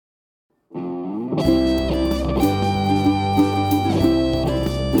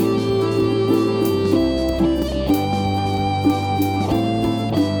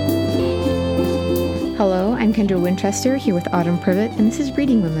Kendra Winchester here with Autumn Privet, and this is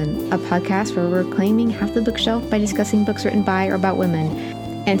Reading Women, a podcast where we're claiming half the bookshelf by discussing books written by or about women.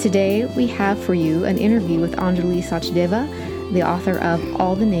 And today we have for you an interview with Anjali Sachdeva, the author of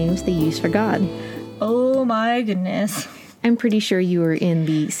All the Names They Use for God. Oh my goodness. I'm pretty sure you were in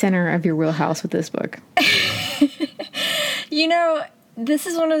the center of your wheelhouse with this book. You know, this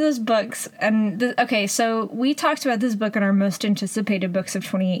is one of those books, and so we talked about this book in our most anticipated books of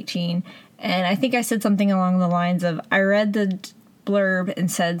 2018, and I think I said something along the lines of, I read the blurb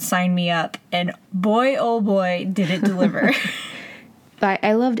and said, sign me up, and boy, oh boy, did it deliver.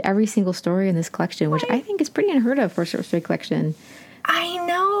 I loved every single story in this collection, which I think is pretty unheard of for a short story collection. I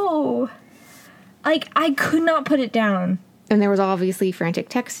know. Like, I could not put it down. And there was obviously frantic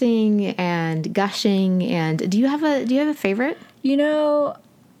texting and gushing. And do you have a favorite? You know,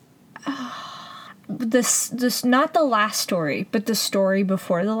 this not the last story, but the story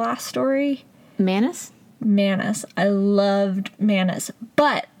before the last story. Manus. I loved Manus,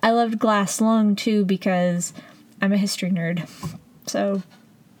 but I loved Glass Lung too because I'm a history nerd. So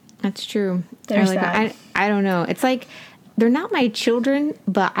that's true. There's that. I don't know. It's like, they're not my children,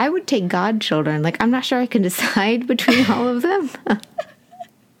 but I would take godchildren. Like, I'm not sure I can decide between all of them.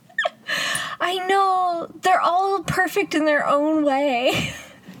 I know. They're all perfect in their own way.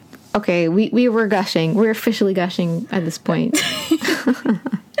 Okay, we were gushing. We're officially gushing at this point.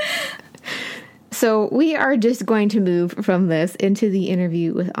 So we are just going to move from this into the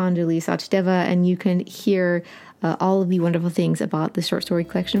interview with Anjali Sachdeva, and you can hear all of the wonderful things about the short story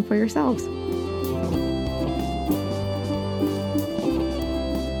collection for yourselves.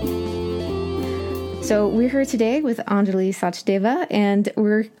 So we're here today with Anjali Sachdeva, and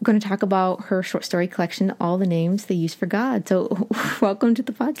we're going to talk about her short story collection, All the Names They Use for God. So welcome to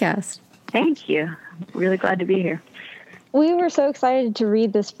the podcast. Thank you. Really glad to be here. We were so excited to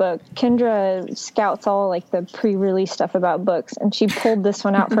read this book. Kendra scouts all like the pre-release stuff about books, and she pulled this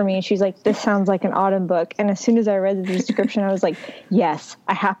one out for me, and she's like, this sounds like an Autumn book. And as soon as I read the description, I was like, yes,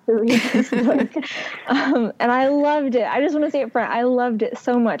 I have to read this book. And I loved it. I just want to say it front, I loved it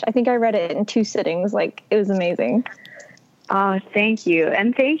so much. I think I read it in 2 sittings. Like, it was amazing. Oh, thank you.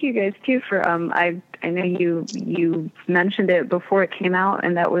 And thank you guys too for, I know you mentioned it before it came out,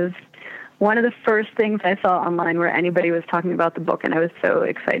 and that was one of the first things I saw online where anybody was talking about the book, and I was so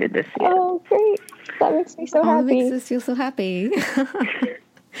excited to see it. Oh, great. That makes me so happy. That makes us feel so happy.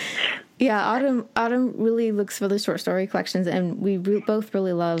 Yeah, Autumn really looks for the short story collections, and we both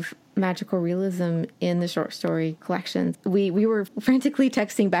really love magical realism in the short story collections. We were frantically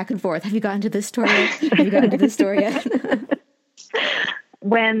texting back and forth. Have you gotten to this story yet? Have you gotten to this story yet?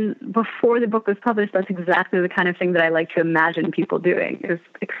 Before the book was published, that's exactly the kind of thing that I like to imagine people doing, is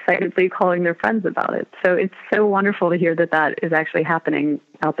excitedly calling their friends about it. So it's so wonderful to hear that is actually happening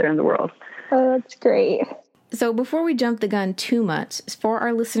out there in the world. Oh, that's great. So before we jump the gun too much, for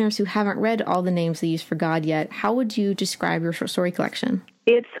our listeners who haven't read All the Names They Use for God yet, how would you describe your short story collection?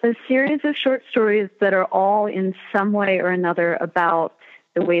 It's a series of short stories that are all in some way or another about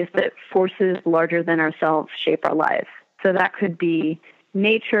the ways that forces larger than ourselves shape our lives. So that could be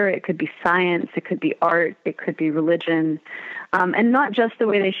nature, it could be science, it could be art, it could be religion, and not just the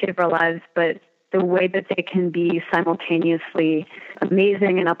way they shape our lives, but the way that they can be simultaneously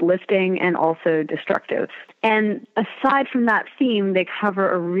amazing and uplifting and also destructive. And aside from that theme, they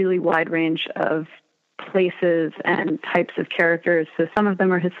cover a really wide range of places and types of characters. So some of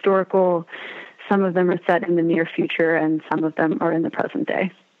them are historical, some of them are set in the near future, and some of them are in the present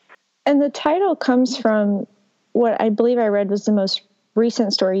day. And the title comes from what I believe I read was the most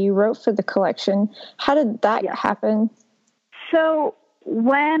recent story you wrote for the collection. How did that happen? So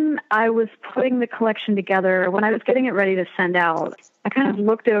when I was putting the collection together, when I was getting it ready to send out, I kind of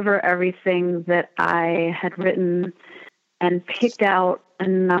looked over everything that I had written and picked out a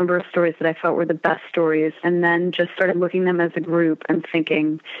number of stories that I felt were the best stories, and then just started looking at them as a group and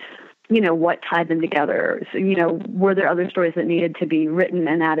thinking, what tied them together? So, were there other stories that needed to be written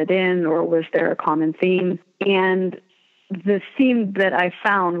and added in, or was there a common theme? And the theme that I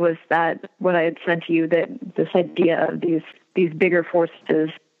found was that what I had said to you, that this idea of these bigger forces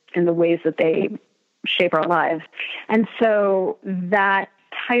in the ways that they shape our lives. And so that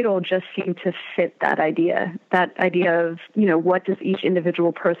title just seemed to fit that idea of, what does each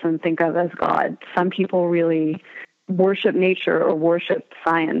individual person think of as God? Some people really worship nature or worship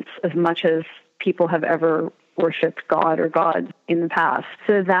science as much as people have ever worshipped God or gods in the past.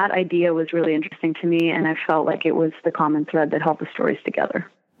 So that idea was really interesting to me, and I felt like it was the common thread that held the stories together.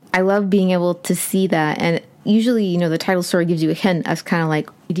 I love being able to see that, and usually, the title story gives you a hint as kind of like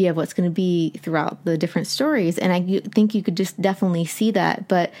idea of what's going to be throughout the different stories, and I think you could just definitely see that.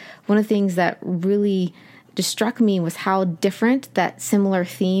 But one of the things that really just struck me was how different that similar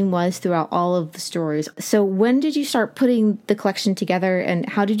theme was throughout all of the stories. So when did you start putting the collection together, and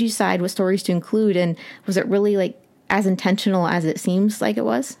how did you decide what stories to include? And was it really like as intentional as it seems like it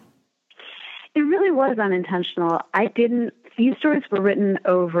was? It really was unintentional. These stories were written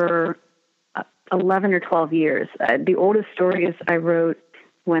over 11 or 12 years. The oldest stories I wrote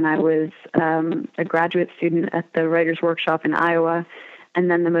when I was a graduate student at the Writers' Workshop in Iowa. And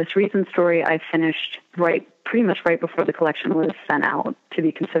then the most recent story I finished pretty much right before the collection was sent out to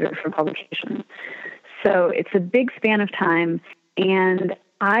be considered for publication. So it's a big span of time, and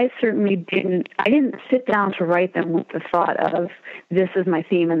I certainly didn't sit down to write them with the thought of this is my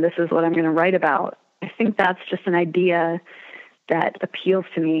theme and this is what I'm going to write about. I think that's just an idea that appeals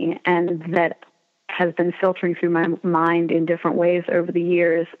to me and that has been filtering through my mind in different ways over the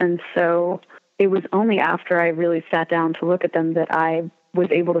years. And so it was only after I really sat down to look at them that I was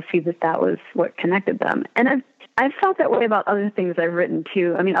able to see that was what connected them. And I've felt that way about other things I've written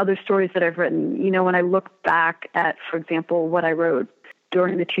too. I mean, other stories that I've written, when I look back at, for example, what I wrote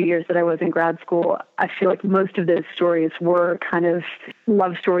during the 2 years that I was in grad school, I feel like most of those stories were kind of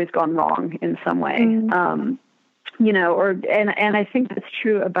love stories gone wrong in some way. And I think that's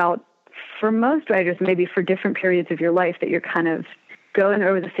true about, for most writers, maybe for different periods of your life, that you're kind of going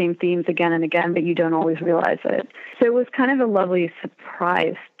over the same themes again and again, but you don't always realize it. So it was kind of a lovely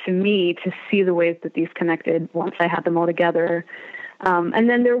surprise to me to see the ways that these connected once I had them all together. And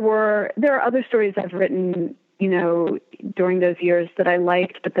then there are other stories I've written, during those years that I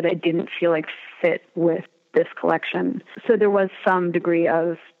liked, but that I didn't feel like fit with this collection. So there was some degree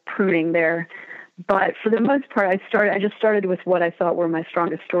of pruning there. But for the most part, I just started with what I thought were my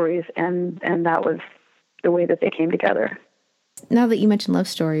strongest stories, and that was the way that they came together. Now that you mentioned love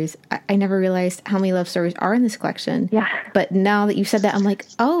stories, I never realized how many love stories are in this collection. Yeah. But now that you said that, I'm like,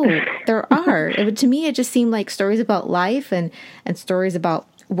 oh, there are. To me, it just seemed like stories about life and stories about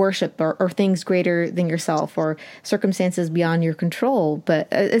worship or things greater than yourself or circumstances beyond your control. But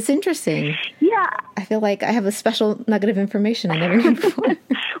it's interesting. Yeah. I feel like I have a special nugget of information I never knew before.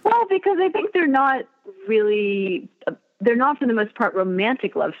 Well, because I think they're not for the most part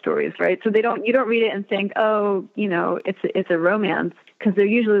romantic love stories, right? So you don't read it and think, oh, it's a romance, because they're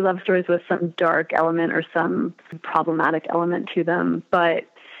usually love stories with some dark element or some problematic element to them. But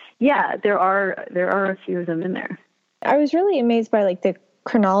yeah, there are a few of them in there. I was really amazed by the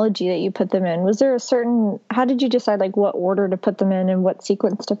chronology that you put them in. Was there how did you decide what order to put them in and what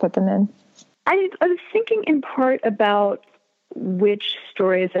sequence to put them in? I was thinking in part about which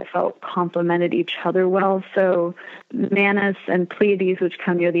stories I felt complemented each other well. So Manus and Pleiades, which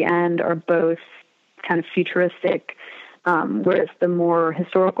come near the end, are both kind of futuristic, whereas the more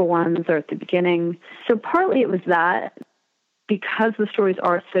historical ones are at the beginning. So partly it was that, because the stories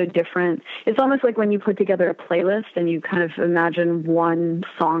are so different. It's almost like when you put together a playlist and you kind of imagine one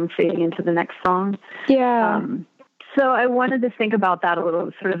song fading into the next song. Yeah. So I wanted to think about that a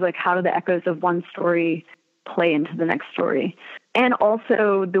little, sort of like how do the echoes of one story play into the next story. And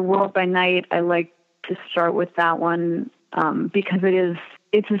also The World by Night, I like to start with that one because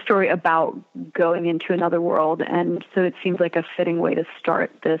it's a story about going into another world. And so it seems like a fitting way to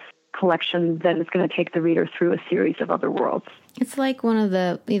start this collection that is going to take the reader through a series of other worlds. It's like one of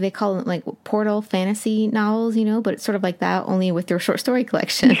they call it portal fantasy novels, but it's sort of like that, only with your short story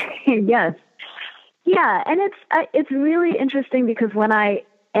collection. Yes. Yeah, and it's really interesting because when I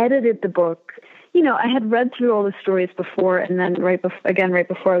edited the book, I had read through all the stories before, and then right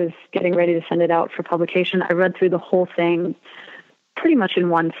before I was getting ready to send it out for publication, I read through the whole thing pretty much in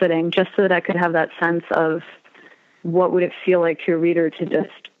one sitting, just so that I could have that sense of what would it feel like to a reader to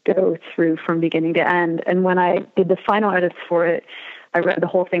just go through from beginning to end. And when I did the final edits for it, I read the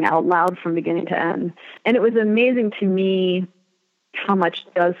whole thing out loud from beginning to end. And it was amazing to me how much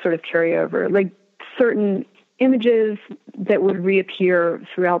does sort of carry over, certain images that would reappear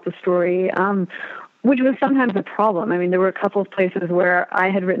throughout the story, which was sometimes a problem. I mean, there were a couple of places where I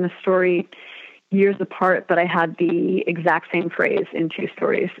had written a story years apart, but I had the exact same phrase in two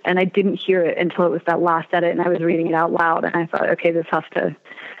stories, and I didn't hear it until it was that last edit, and I was reading it out loud, and I thought, okay, this has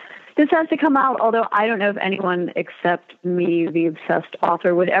to come out, although I don't know if anyone except me, the obsessed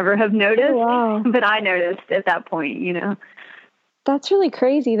author, would ever have noticed. Oh, wow. But I noticed at that point, That's really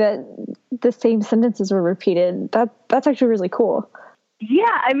crazy that the same sentences were repeated. That's actually really cool.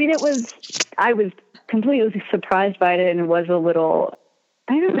 Yeah, I mean, I was completely surprised by it, and it was a little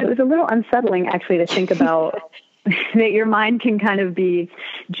unsettling actually to think about that your mind can kind of be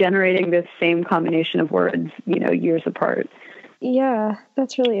generating this same combination of words, years apart. Yeah,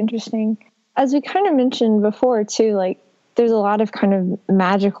 that's really interesting. As we kind of mentioned before too, there's a lot of kind of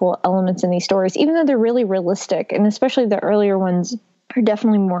magical elements in these stories, even though they're really realistic. And especially the earlier ones are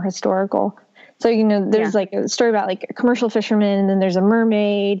definitely more historical. So, there's like a story about like a commercial fisherman, and then there's a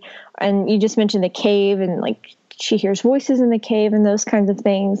mermaid, and you just mentioned the cave, and like she hears voices in the cave and those kinds of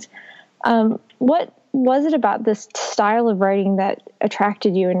things. What was it about this style of writing that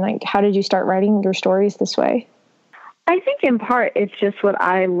attracted you, and like how did you start writing your stories this way? I think in part it's just what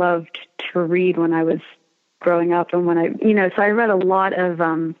I loved to read when I was growing up, and when so I read a lot of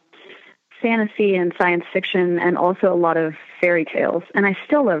fantasy and science fiction, and also a lot of fairy tales, and I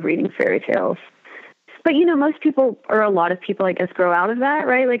still love reading fairy tales. But most people, or a lot of people, I guess, grow out of that,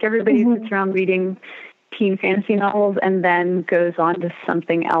 right? Like everybody sits around reading teen fantasy novels and then goes on to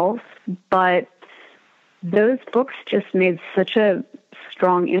something else. But those books just made such a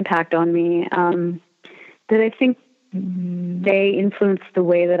strong impact on me that I think they influence the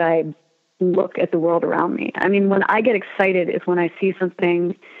way that I look at the world around me. I mean, when I get excited is when I see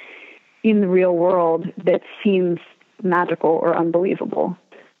something in the real world that seems magical or unbelievable.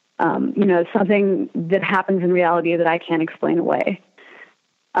 Something that happens in reality that I can't explain away.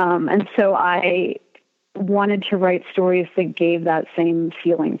 And so I wanted to write stories that gave that same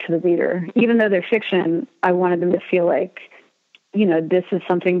feeling to the reader. Even though they're fiction, I wanted them to feel like, this is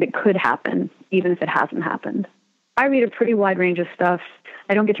something that could happen, even if it hasn't happened. I read a pretty wide range of stuff.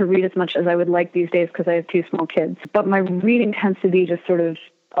 I don't get to read as much as I would like these days because I have 2 small kids. But my reading tends to be just sort of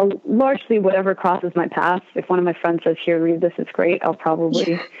largely whatever crosses my path. If one of my friends says, here, read this, it's great, I'll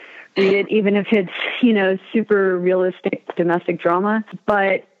probably read it, even if it's, super realistic domestic drama.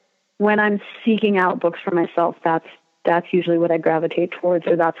 But when I'm seeking out books for myself, that's usually what I gravitate towards,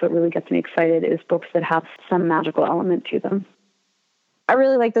 or that's what really gets me excited, is books that have some magical element to them. I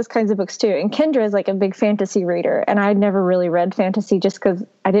really like those kinds of books too. And Kendra is like a big fantasy reader, and I'd never really read fantasy just because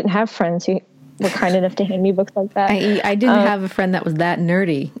I didn't have friends who were kind enough to hand me books like that. I didn't have a friend that was that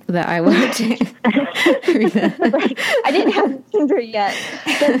nerdy that I wanted to read that. Right. I didn't have Kendra yet,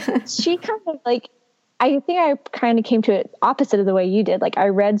 but she kind of like, I think I kind of came to it opposite of the way you did. Like I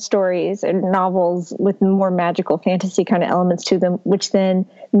read stories and novels with more magical fantasy kind of elements to them, which then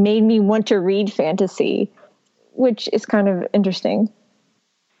made me want to read fantasy, which is kind of interesting.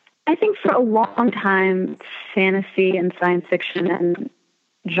 I think for a long time, fantasy and science fiction and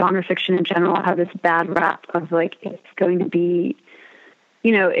genre fiction in general have this bad rap of like, it's going to be,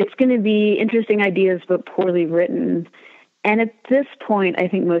 it's going to be interesting ideas, but poorly written. And at this point, I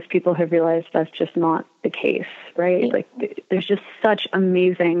think most people have realized that's just not the case, right? Like there's just such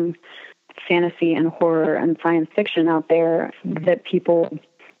amazing fantasy and horror and science fiction out there that people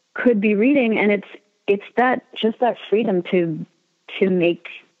could be reading. And it's that freedom to make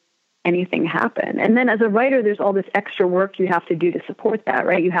anything happen. And then as a writer, there's all this extra work you have to do to support that,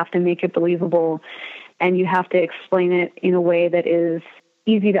 right? You have to make it believable, and you have to explain it in a way that is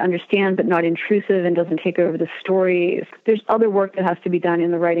easy to understand but not intrusive and doesn't take over the story. There's other work that has to be done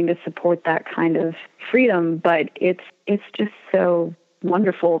in the writing to support that kind of freedom, but it's just so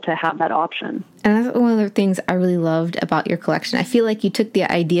wonderful to have that option. And that's one of the things I really loved about your collection. I feel like you took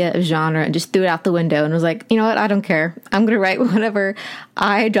the idea of genre and just threw it out the window and was like, you know what, I don't care. I'm going to write whatever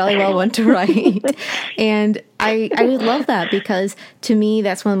I jolly well want to write. And I would love that, because to me,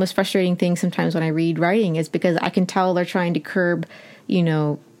 that's one of the most frustrating things sometimes when I read writing, is because I can tell they're trying to curb,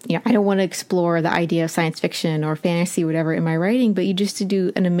 I don't want to explore the idea of science fiction or fantasy or whatever in my writing, but you just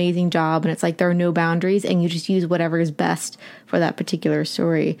do an amazing job. And it's like there are no boundaries, and you just use whatever is best for that particular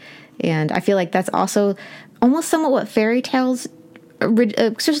story. And I feel like that's also almost somewhat what fairy tales,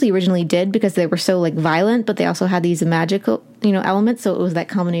 especially originally, did, because they were so like violent, but they also had these magical, elements. So it was that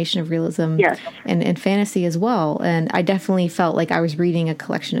combination of realism and fantasy as well. And I definitely felt like I was reading a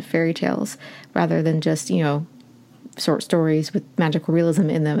collection of fairy tales rather than just, short stories with magical realism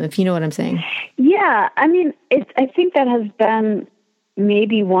in them, if you know what I'm saying. Yeah. I mean, I think that has been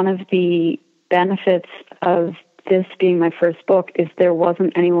maybe one of the benefits of this being my first book, is there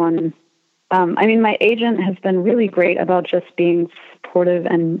wasn't anyone. My agent has been really great about just being supportive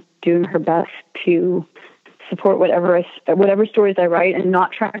and doing her best to support whatever stories I write, and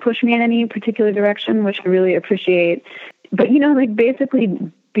not try to push me in any particular direction, which I really appreciate. But,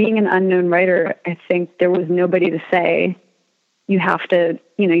 basically being an unknown writer, I think there was nobody to say, you have to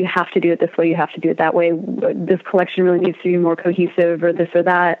do it this way, you have to do it that way. This collection really needs to be more cohesive, or this or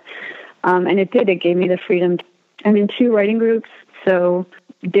that. And it did. It gave me the freedom. I'm in 2 writing groups, so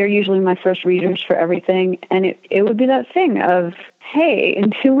they're usually my first readers for everything. And it would be that thing of, hey,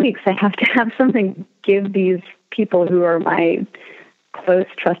 in 2 weeks, I have to have something to give these people who are my close,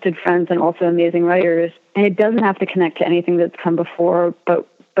 trusted friends and also amazing writers. And it doesn't have to connect to anything that's come before, but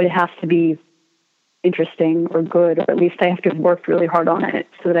it has to be interesting or good, or at least I have to have worked really hard on it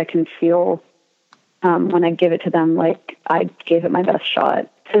so that I can feel when I give it to them like I gave it my best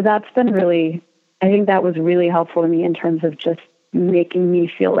shot. So that's been really, I think that was really helpful to me in terms of just making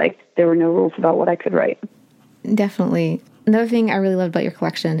me feel like there were no rules about what I could write. Definitely. Another thing I really loved about your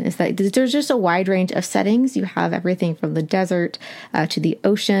collection is that there's just a wide range of settings. You have everything from the desert to the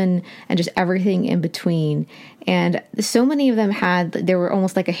ocean and just everything in between. And so many of them they were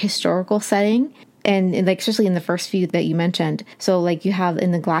almost like a historical setting. And like, especially in the first few that you mentioned. So like you have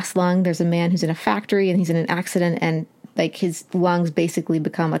in the glass lung, there's a man who's in a factory and he's in an accident, and like his lungs basically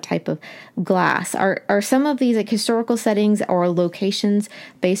become a type of glass. Are some of these like historical settings or locations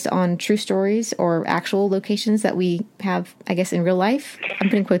based on true stories or actual locations that we have, I guess, in real life? I'm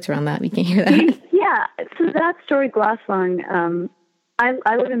putting quotes around that. You can't hear that. Yeah. So that story, Glass Lung,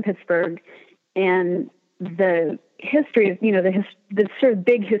 I live in Pittsburgh, and the history of, the sort of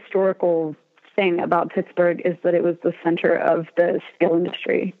big historical thing about Pittsburgh is that it was the center of the steel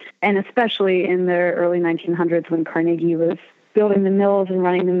industry. And especially in the early 1900s when Carnegie was building the mills and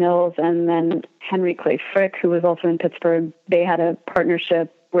running the mills, and then Henry Clay Frick, who was also in Pittsburgh, they had a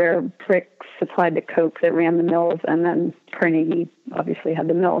partnership where Frick supplied the coke that ran the mills, and then Carnegie obviously had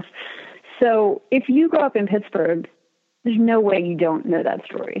the mills. So if you grow up in Pittsburgh, there's no way you don't know that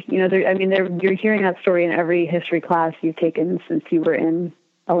story. You're hearing that story in every history class you've taken since you were in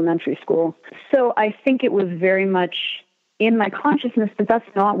elementary school. So I think it was very much in my consciousness, but that's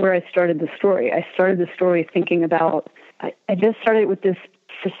not where I started the story. I started the story thinking about, I just started with this,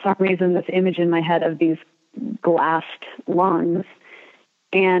 for some reason, this image in my head of these glassed lungs.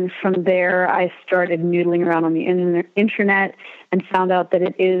 And from there, I started noodling around on the internet and found out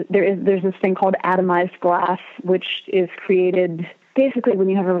that there's this thing called atomized glass, which is created basically when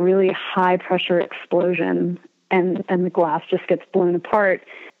you have a really high pressure explosion and the glass just gets blown apart.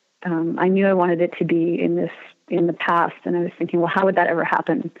 I knew I wanted it to be in the past, and I was thinking, well, how would that ever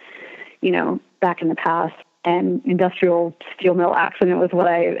happen, back in the past? And industrial steel mill accident was what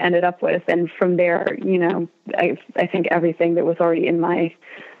I ended up with. And from there, I think everything that was already in my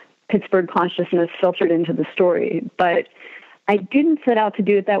Pittsburgh consciousness filtered into the story. But I didn't set out to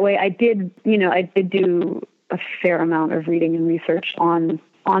do it that way. I did do a fair amount of reading and research on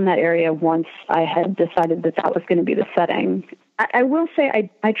that area once I had decided that was going to be the setting. I will say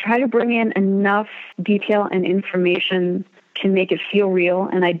I try to bring in enough detail and information to make it feel real,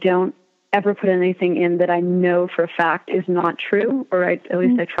 and I don't ever put anything in that I know for a fact is not true, or at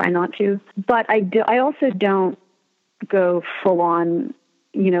least I try not to. But I also don't go full on,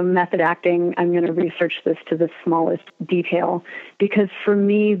 method acting. I'm going to research this to the smallest detail, because for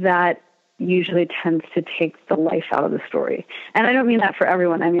me that usually tends to take the life out of the story. And I don't mean that for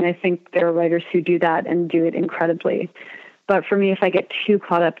everyone. I mean, I think there are writers who do that and do it incredibly. But for me, if I get too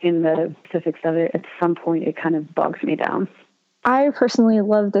caught up in the specifics of it, at some point it kind of bogs me down. I personally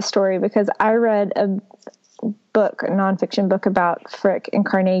love this story because I read a nonfiction book about Frick and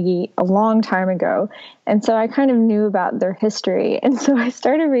Carnegie a long time ago. And so I kind of knew about their history. And so I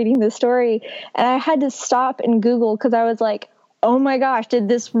started reading the story, and I had to stop and Google because I was like, oh my gosh, did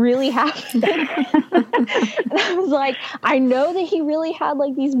this really happen? And I was like, I know that he really had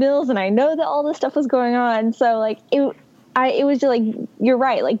like these bills, and I know that all this stuff was going on. So like it was just like, you're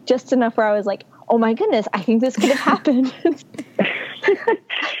right, like just enough where I was like, oh my goodness, I think this could have happened.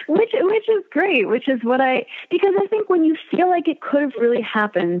 which is great, because I think when you feel like it could have really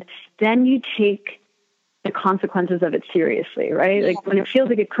happened, then you take the consequences of it seriously, right? Like when it feels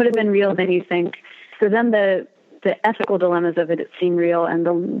like it could have been real, then you think, so then the ethical dilemmas of it seem real, and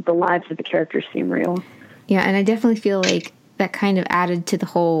the lives of the characters seem real. Yeah, and I definitely feel like that kind of added to the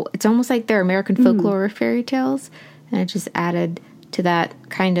whole, it's almost like they're American folklore or fairy tales, and it just added to that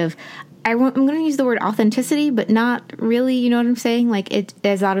kind of, I'm going to use the word authenticity, but not really, you know what I'm saying? Like it,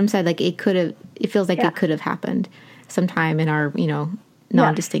 as Autumn said, like it feels like it could have happened sometime in our,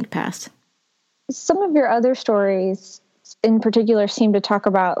 non-distinct past. Some of your other stories in particular seem to talk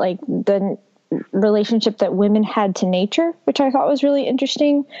about like the relationship that women had to nature, which I thought was really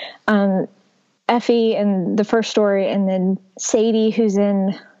interesting. Effie in the first story, and then Sadie, she's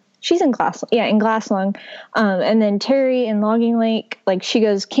in Glass Lung. And then Terry in Logging Lake, like she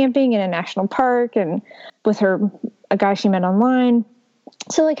goes camping in a national park and with a guy she met online.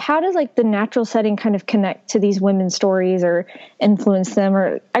 So like, how does like the natural setting kind of connect to these women's stories or influence them?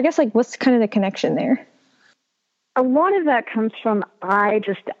 Or I guess like, what's kind of the connection there? A lot of that comes from,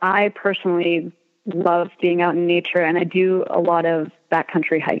 I personally love being out in nature, and I do a lot of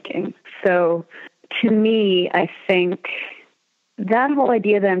backcountry hiking. So to me, I think that whole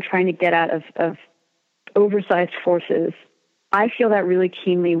idea that I'm trying to get out of oversized forces, I feel that really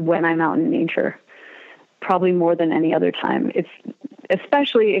keenly when I'm out in nature. probably more than any other time. It's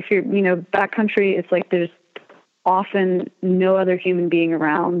especially if you're, backcountry, it's like there's often no other human being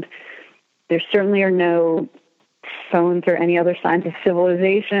around. There certainly are no phones or any other signs of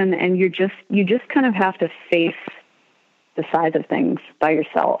civilization, and you just kind of have to face the size of things by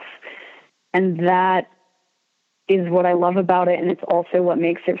yourself. And that is what I love about it, and it's also what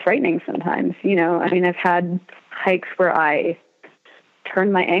makes it frightening sometimes. I've had hikes where I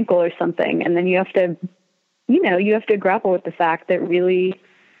turned my ankle or something, and then you have to grapple with the fact that really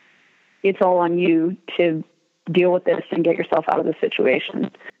it's all on you to deal with this and get yourself out of the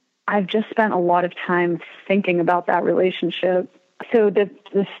situation. I've just spent a lot of time thinking about that relationship. So the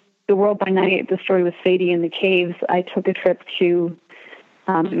World by Night, the story with Sadie in the caves, I took a trip to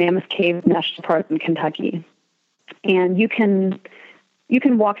Mammoth Cave National Park in Kentucky. And you can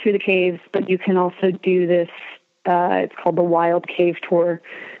walk through the caves, but you can also do this, it's called the Wild Cave Tour,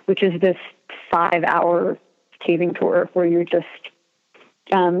 which is this 5-hour caving tour where you're just,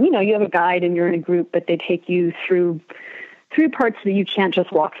 you have a guide and you're in a group, but they take you through parts that you can't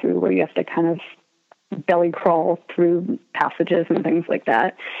just walk through, where you have to kind of belly crawl through passages and things like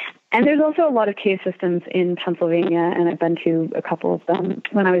that. And there's also a lot of cave systems in Pennsylvania, and I've been to a couple of them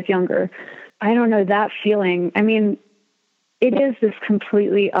when I was younger. I don't know, that feeling. I mean, it is this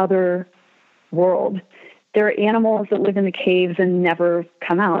completely other world. There are animals that live in the caves and never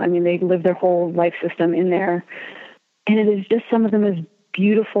come out. I mean, they live their whole life system in there. And it is just some of the most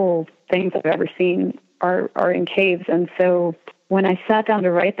beautiful things I've ever seen are in caves. And so when I sat down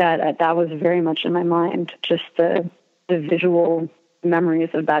to write that was very much in my mind. Just the visual memories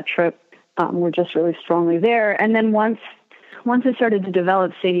of that trip were just really strongly there. And then once I started to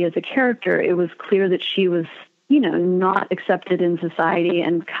develop Sadie as a character, it was clear that she was, not accepted in society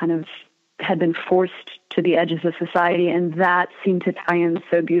and kind of had been forced to the edges of society. And that seemed to tie in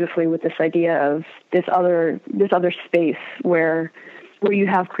so beautifully with this idea of this other space where you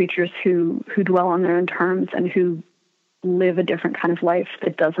have creatures who dwell on their own terms and who live a different kind of life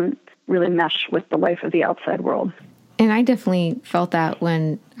that doesn't really mesh with the life of the outside world. And I definitely felt that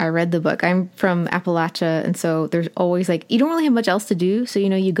when I read the book. I'm from Appalachia, and so there's always you don't really have much else to do. So,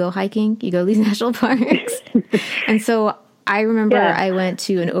 you go hiking, you go to these national parks. And so I remember I went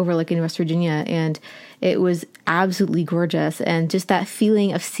to an overlook in West Virginia, and it was absolutely gorgeous. And just that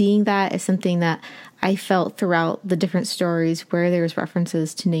feeling of seeing that is something that I felt throughout the different stories where there's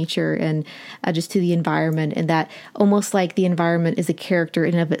references to nature and just to the environment, and that almost like the environment is a character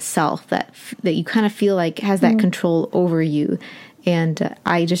in and of itself that you kind of feel like has that control over you. And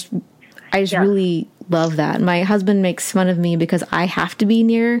I just really love that. My husband makes fun of me because I have to be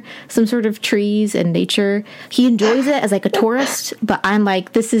near some sort of trees and nature. He enjoys it as a tourist, but I'm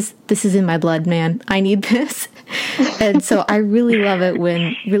like, this is in my blood, man. I need this. And so I really love it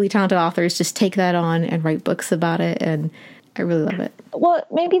when really talented authors just take that on and write books about it. And I really love it. Well,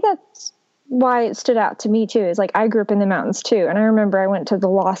 maybe that's why it stood out to me too, is I grew up in the mountains too. And I remember I went to the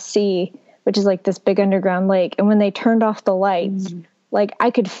Lost Sea, which is this big underground lake. And when they turned off the lights,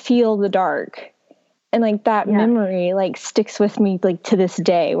 I could feel the dark. And that memory sticks with me to this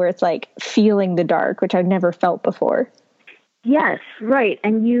day, where it's feeling the dark, which I've never felt before. Yes, right.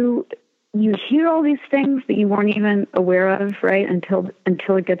 And you hear all these things that you weren't even aware of, right, until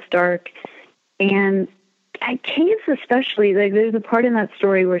it gets dark. And at caves especially, there's a part in that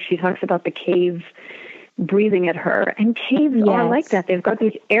story where she talks about the caves breathing at her. And caves are like that. They've got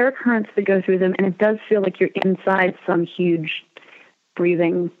these air currents that go through them, and it does feel like you're inside some huge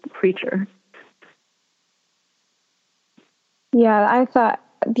breathing creature. Yeah, I thought,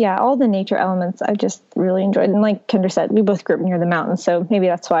 all the nature elements I just really enjoyed. And like Kendra said, we both grew up near the mountains, so maybe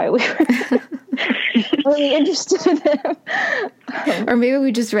that's why we were really interested in them. Or maybe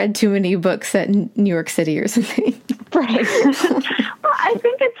we just read too many books at New York City or something. Right. Well, I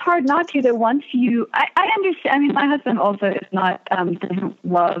think it's hard not to, that once I understand. I mean, my husband also is not, doesn't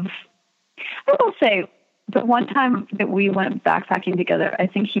love, I will say, the one time that we went backpacking together, I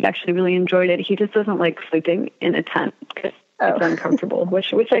think he actually really enjoyed it. He just doesn't like sleeping in a tent because it's uncomfortable,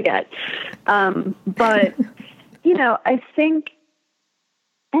 which I get. But, I think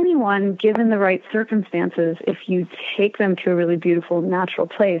anyone, given the right circumstances, if you take them to a really beautiful natural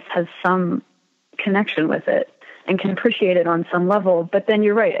place, has some connection with it and can appreciate it on some level. But then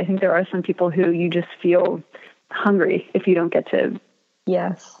you're right. I think there are some people who you just feel hungry if you don't get to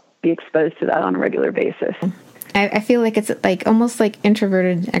be exposed to that on a regular basis. I feel like it's almost like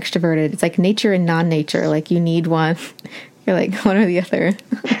introverted, extroverted. It's like nature and non-nature. You need one. You're one or the other.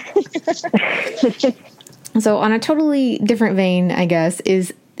 So on a totally different vein, I guess,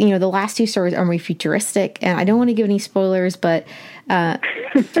 is the last two stories are more futuristic, and I don't want to give any spoilers, but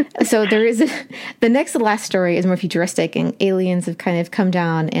so there is the next to the last story is more futuristic, and aliens have kind of come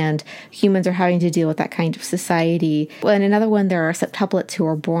down, and humans are having to deal with that kind of society. Well, in another one, there are septuplets who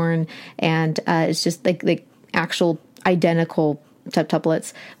are born, and it's just like actual identical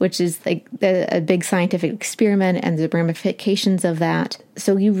septuplets, which is like a big scientific experiment and the ramifications of that.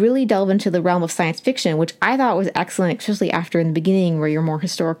 So you really delve into the realm of science fiction, which I thought was excellent, especially after in the beginning where you're more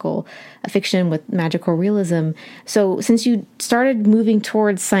historical fiction with magical realism. So since you started moving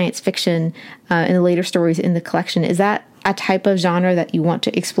towards science fiction in the later stories in the collection, is that a type of genre that you want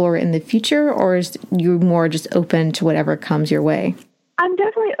to explore in the future, or is you more just open to whatever comes your way? I'm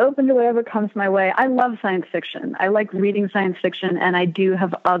definitely open to whatever comes my way. I love science fiction. I like reading science fiction, and I do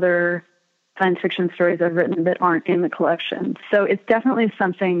have other science fiction stories I've written that aren't in the collection. So it's definitely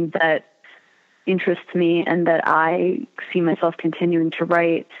something that interests me and that I see myself continuing to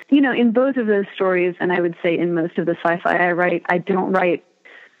write. In both of those stories, and I would say in most of the sci-fi I write, I don't write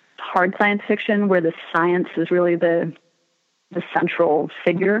hard science fiction where the science is really the central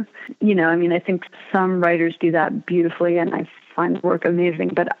figure. I think some writers do that beautifully, and I find the work amazing,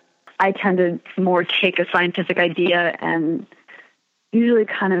 but I tend to more take a scientific idea and usually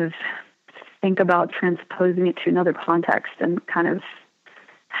kind of think about transposing it to another context and kind of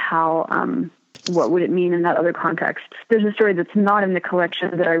how, what would it mean in that other context. There's a story that's not in the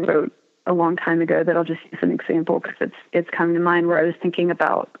collection that I wrote a long time ago that I'll just use an example because it's coming to mind, where I was thinking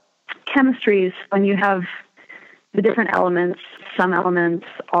about chemistries. When you have the different elements, some elements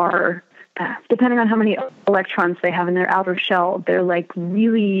are, depending on how many electrons they have in their outer shell, they're like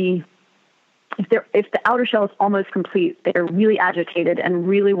really, if the outer shell is almost complete, they're really agitated and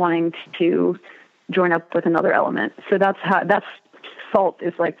really wanting to join up with another element. So that's salt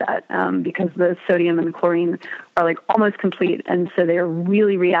is like that, because the sodium and the chlorine are like almost complete. And so they're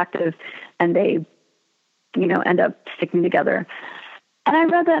really reactive, and they, end up sticking together. And I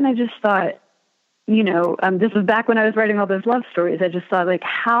read that and I just thought, this was back when I was writing all those love stories. I just thought, like,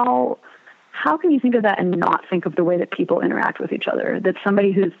 how can you think of that and not think of the way that people interact with each other? That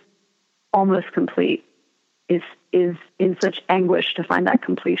somebody who's almost complete is in such anguish to find that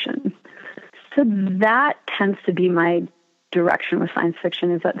completion. So that tends to be my direction with science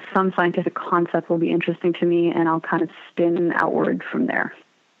fiction, is that some scientific concept will be interesting to me, and I'll kind of spin outward from there.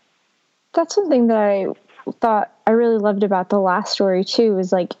 That's something that I thought I really loved about the last story too,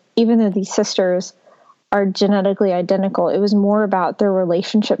 is like, even though these sisters are genetically identical, it was more about their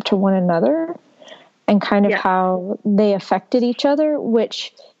relationship to one another and kind of how they affected each other,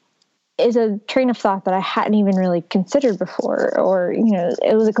 which is a train of thought that I hadn't even really considered before, or,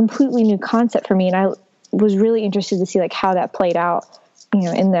 it was a completely new concept for me. And I was really interested to see like how that played out,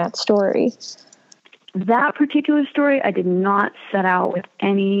 in that story. That particular story, I did not set out with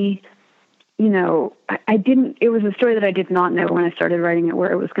any, I didn't, it was a story that I did not know when I started writing it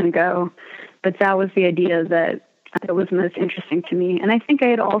where it was going to go. But that was the idea that was most interesting to me. And I think I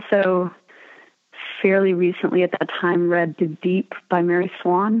had also fairly recently at that time read The Deep by Mary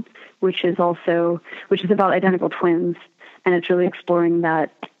Swan, which is about identical twins. And it's really exploring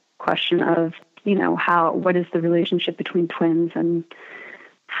that question of, what is the relationship between twins, and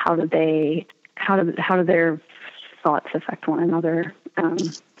how do their thoughts affect one another?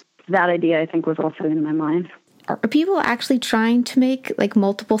 That idea, I think, was also in my mind. Are people actually trying to make like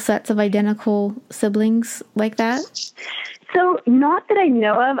multiple sets of identical siblings like that? So not that I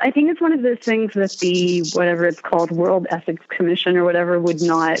know of. I think it's one of those things that the, whatever it's called, World Ethics Commission or whatever, would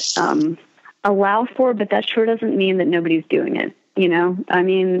not allow for, but that sure doesn't mean that nobody's doing it.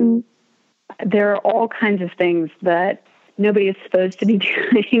 There are all kinds of things that nobody is supposed to be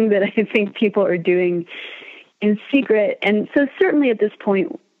doing that I think people are doing in secret. And so certainly at this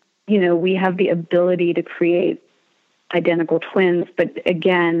point, we have the ability to create identical twins, but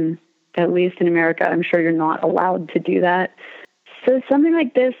again, at least in America, I'm sure you're not allowed to do that. So something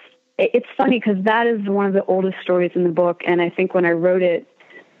like this, it's funny because that is one of the oldest stories in the book, and I think when I wrote it,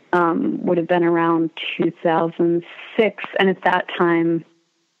 would have been around 2006, and at that time,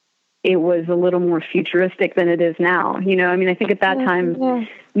 it was a little more futuristic than it is now. I think at that time,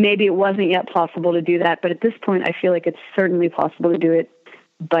 maybe it wasn't yet possible to do that, but at this point, I feel like it's certainly possible to do it,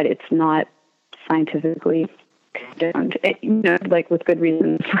 but it's not scientifically condoned, like with good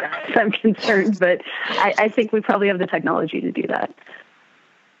reasons I'm concerned, but I think we probably have the technology to do that.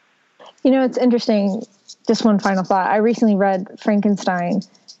 It's interesting, just one final thought. I recently read Frankenstein,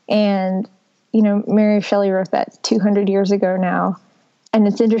 and, Mary Shelley wrote that 200 years ago now. And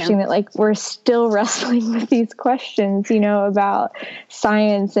it's interesting that like we're still wrestling with these questions, about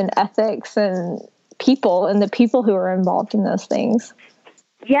science and ethics and people and the people who are involved in those things.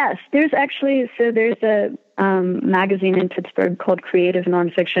 Yes, there's a magazine in Pittsburgh called Creative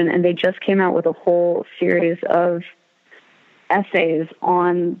Nonfiction, and they just came out with a whole series of essays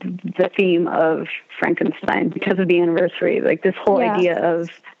on the theme of Frankenstein because of the anniversary. Like this whole idea of,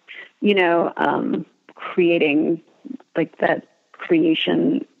 creating like that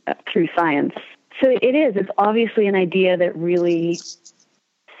creation through science. So it's obviously an idea that really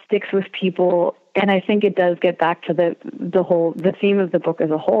sticks with people. And I think it does get back to the theme of the book as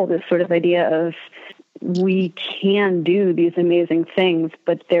a whole, this sort of idea of we can do these amazing things,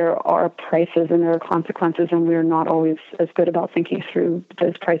 but there are prices and there are consequences, and we're not always as good about thinking through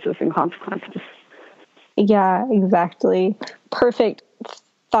those prices and consequences. Yeah, exactly. Perfect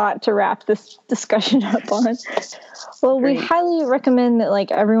thought to wrap this discussion up on. Well, we highly recommend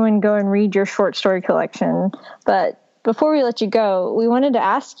that everyone go and read your short story collection. But before we let you go, we wanted to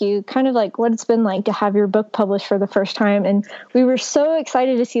ask you kind of what it's been like to have your book published for the first time. And we were so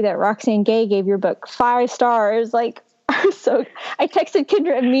excited to see that Roxane Gay gave your book 5 stars. I texted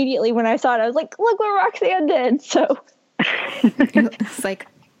Kendra immediately when I saw it. I was like, look what Roxane did. So it's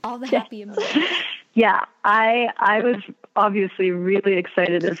all the happy emotions. Yeah, I was obviously really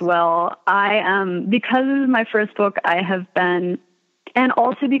excited as well. Because this is my first book, I have been, and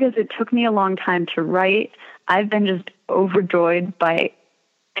also because it took me a long time to write, I've been just overjoyed by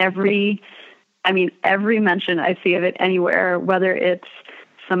every mention I see of it anywhere, whether it's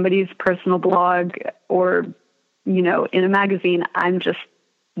somebody's personal blog or, in a magazine. I'm just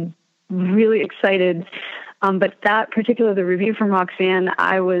really excited. But that particular, the review from Roxane,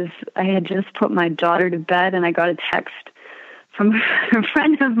 I had just put my daughter to bed and I got a text from a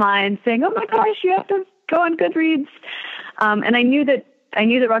friend of mine saying, "Oh my gosh, you have to go on Goodreads." And I knew that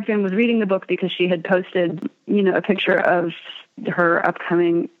Roxane was reading the book because she had posted, a picture of her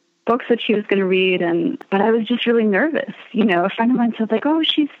upcoming books that she was going to read. But I was just really nervous. A friend of mine said "Oh,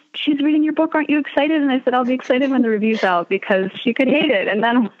 she's reading your book. Aren't you excited?" And I said, "I'll be excited when the review's out because she could hate it. And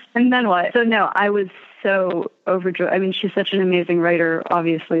then what?" So no, I was so overjoyed. She's such an amazing writer,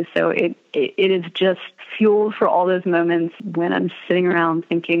 obviously. So it is just fuel for all those moments when I'm sitting around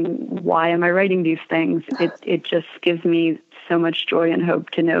thinking, why am I writing these things? It just gives me so much joy and hope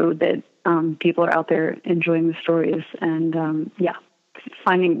to know that people are out there enjoying the stories. And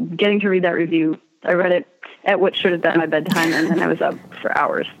getting to read that review, I read it at what should have been my bedtime, and then I was up for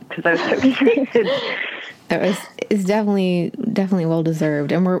hours because I was so excited. It's definitely well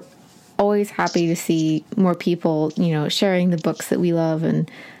deserved, and we're always happy to see more people, sharing the books that we love. And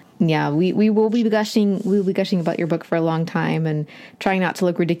we will be gushing about your book for a long time and trying not to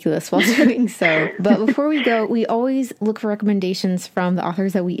look ridiculous while doing so. But before we go, we always look for recommendations from the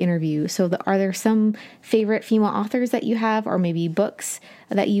authors that we interview. So are there some favorite female authors that you have, or maybe books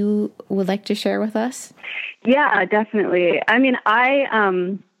that you would like to share with us? Yeah, definitely.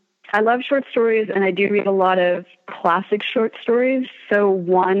 I love short stories, and I do read a lot of classic short stories. So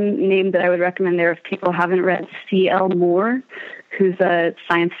one name that I would recommend there, if people haven't read, C.L. Moore, who's a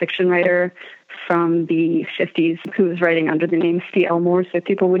science fiction writer from the 50s, who was writing under the name C.L. Moore, so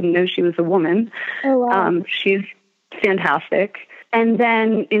people wouldn't know she was a woman. Oh, wow. She's fantastic. And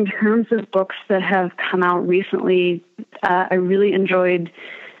then in terms of books that have come out recently, I really enjoyed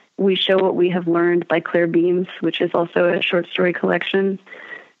We Show What We Have Learned by Claire Beams, which is also a short story collection.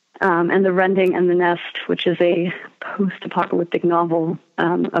 And The Rending and the Nest, which is a post-apocalyptic novel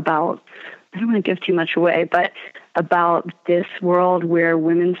about, I don't want to give too much away, but about this world where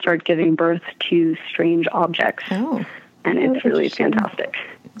women start giving birth to strange objects. Oh. And it's really fantastic.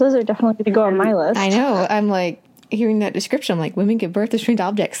 Those are definitely going to go on my list. I know. I'm hearing that description, women give birth to strange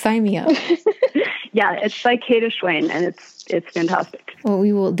objects. Sign me up. Yeah, it's by Kata Schwein, and it's fantastic. Well,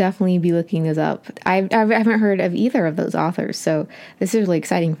 we will definitely be looking those up. I haven't heard of either of those authors, so this is really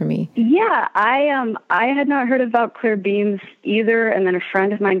exciting for me. Yeah, I had not heard about Claire Beams either, and then a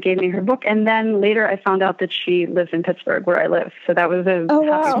friend of mine gave me her book, and then later I found out that she lives in Pittsburgh, where I live. So that was a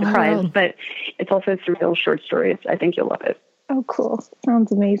happy surprise. Wow. But it's also some real short stories. I think you'll love it. Oh, cool.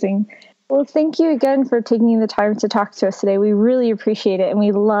 Sounds amazing. Well, thank you again for taking the time to talk to us today. We really appreciate it, and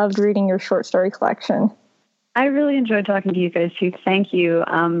we loved reading your short story collection. I really enjoyed talking to you guys, too. Thank you.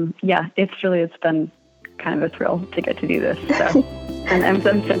 It's been kind of a thrill to get to do this. So, and I'm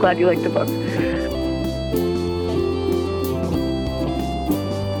so glad you liked the book.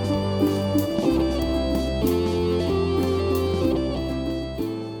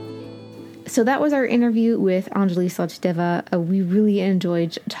 So that was our interview with Anjali Sachdeva. We really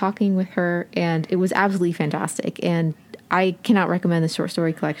enjoyed talking with her, and it was absolutely fantastic. And I cannot recommend the short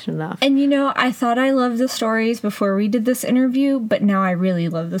story collection enough. And I thought I loved the stories before we did this interview, but now I really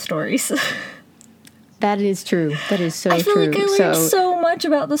love the stories. That is true. That is so true. I feel like I learned so much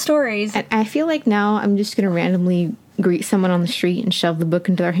about the stories. And I feel like now I'm just going to randomly greet someone on the street and shove the book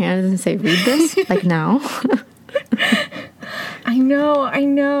into their hands and say, read this, like now. I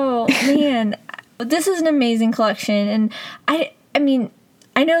know. Man, this is an amazing collection. And I mean,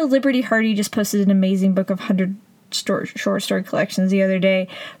 I know Liberty Hardy just posted an amazing book of 100 short story collections the other day,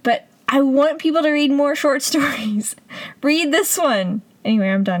 but I want people to read more short stories. Read this one. Anyway,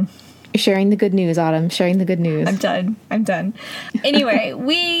 I'm done. Sharing the good news, Autumn. Sharing the good news. I'm done. Anyway,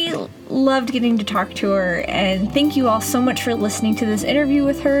 we loved getting to talk to her, and thank you all so much for listening to this interview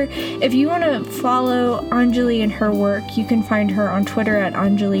with her. If you want to follow Anjali and her work, you can find her on Twitter at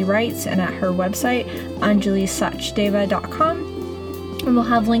Anjali Writes and at her website, anjalisachdeva.com. And we'll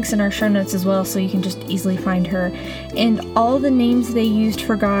have links in our show notes as well, so you can just easily find her. And All the Names They Used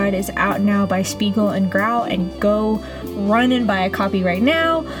for God is out now by Spiegel and Grau, and go run and buy a copy right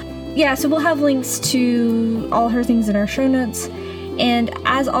now. Yeah, so we'll have links to all her things in our show notes. And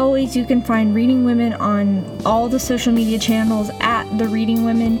as always, you can find Reading Women on all the social media channels at The Reading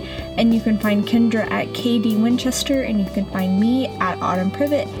Women. And you can find Kendra at KD Winchester. And you can find me at Autumn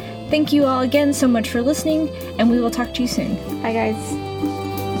Privet. Thank you all again so much for listening. And we will talk to you soon. Bye, guys.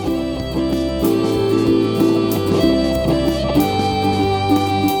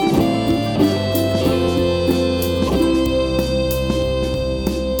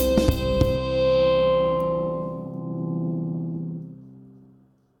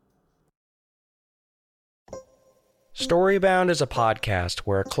 Storybound is a podcast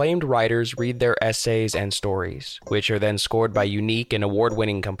where acclaimed writers read their essays and stories, which are then scored by unique and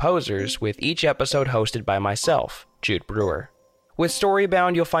award-winning composers, with each episode hosted by myself, Jude Brewer. With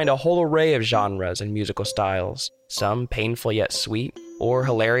Storybound, you'll find a whole array of genres and musical styles, some painful yet sweet, or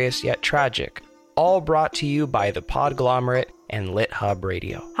hilarious yet tragic, all brought to you by the Podglomerate and Lit Hub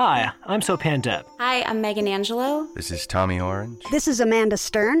Radio. Hi, I'm Sopan Deb. Hi, I'm Megan Angelo. This is Tommy Orange. This is Amanda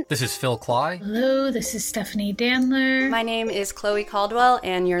Stern. This is Phil Cly. Hello, this is Stephanie Dandler. My name is Chloe Caldwell,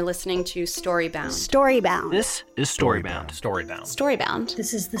 and you're listening to Storybound. Storybound. This is Storybound. Storybound.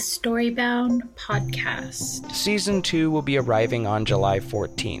 This is the Storybound podcast. Season 2 will be arriving on July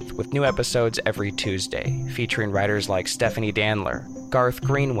 14th, with new episodes every Tuesday, featuring writers like Stephanie Dandler, Garth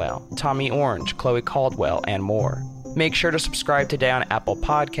Greenwell, Tommy Orange, Chloe Caldwell, and more. Make sure to subscribe today on Apple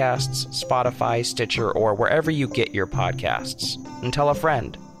Podcasts, Spotify, Stitcher, or wherever you get your podcasts. And tell a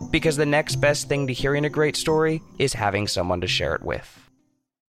friend, because the next best thing to hearing a great story is having someone to share it with.